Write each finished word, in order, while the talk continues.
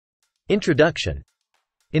Introduction.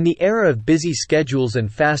 In the era of busy schedules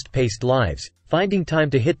and fast-paced lives, finding time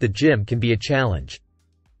to hit the gym can be a challenge.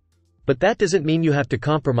 But that doesn't mean you have to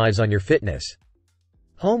compromise on your fitness.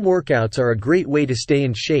 Home workouts are a great way to stay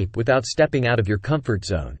in shape without stepping out of your comfort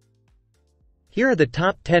zone. Here are the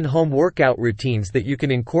top 10 home workout routines that you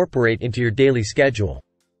can incorporate into your daily schedule.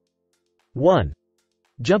 1.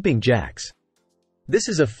 Jumping jacks. This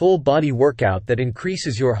is a full-body workout that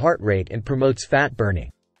increases your heart rate and promotes fat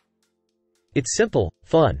burning. It's simple,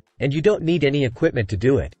 fun, and you don't need any equipment to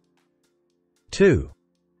do it. 2.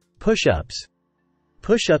 Push-ups.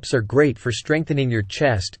 Push-ups are great for strengthening your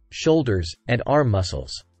chest, shoulders, and arm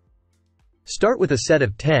muscles. Start with a set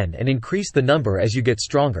of 10 and increase the number as you get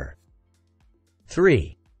stronger.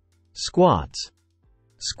 3. Squats.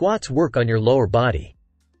 Squats work on your lower body.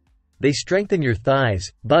 They strengthen your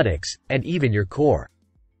thighs, buttocks, and even your core.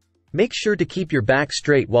 Make sure to keep your back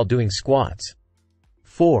straight while doing squats.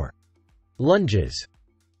 4. Lunges.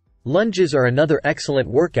 Lunges are another excellent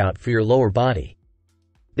workout for your lower body.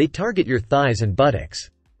 They target your thighs and buttocks.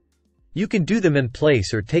 You can do them in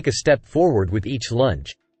place or take a step forward with each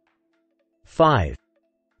lunge. 5.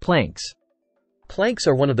 Planks. Planks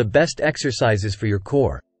are one of the best exercises for your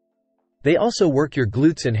core. They also work your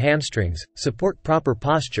glutes and hamstrings, support proper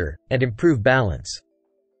posture, and improve balance.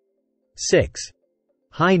 6.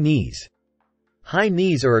 High knees. High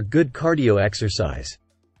knees are a good cardio exercise.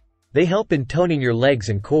 They help in toning your legs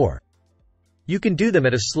and core. You can do them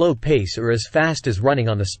at a slow pace or as fast as running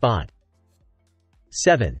on the spot.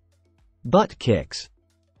 7. Butt kicks.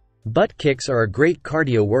 Butt kicks are a great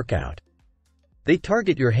cardio workout. They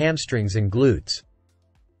target your hamstrings and glutes.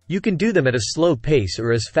 You can do them at a slow pace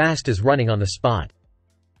or as fast as running on the spot.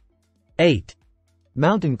 8.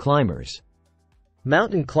 Mountain climbers.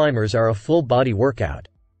 Mountain climbers are a full-body workout.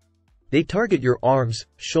 They target your arms,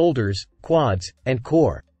 shoulders, quads, and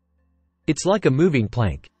core. It's like a moving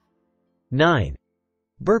plank. 9.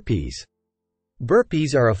 Burpees.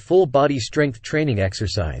 Burpees are a full-body strength training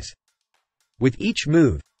exercise. With each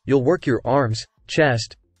move, you'll work your arms,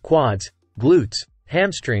 chest, quads, glutes,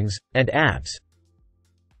 hamstrings, and abs.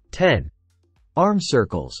 10. Arm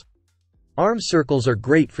circles. Arm circles are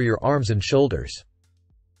great for your arms and shoulders.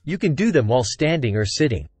 You can do them while standing or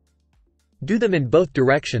sitting. Do them in both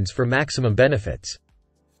directions for maximum benefits.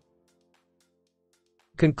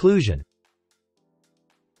 Conclusion.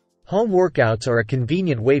 Home workouts are a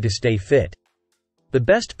convenient way to stay fit. The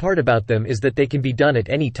best part about them is that they can be done at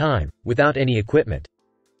any time, without any equipment.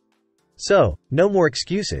 So, no more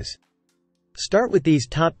excuses. Start with these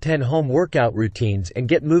top 10 home workout routines and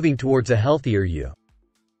get moving towards a healthier you.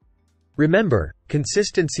 Remember,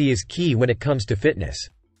 consistency is key when it comes to fitness.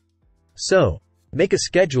 So, make a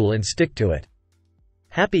schedule and stick to it.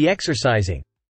 Happy exercising!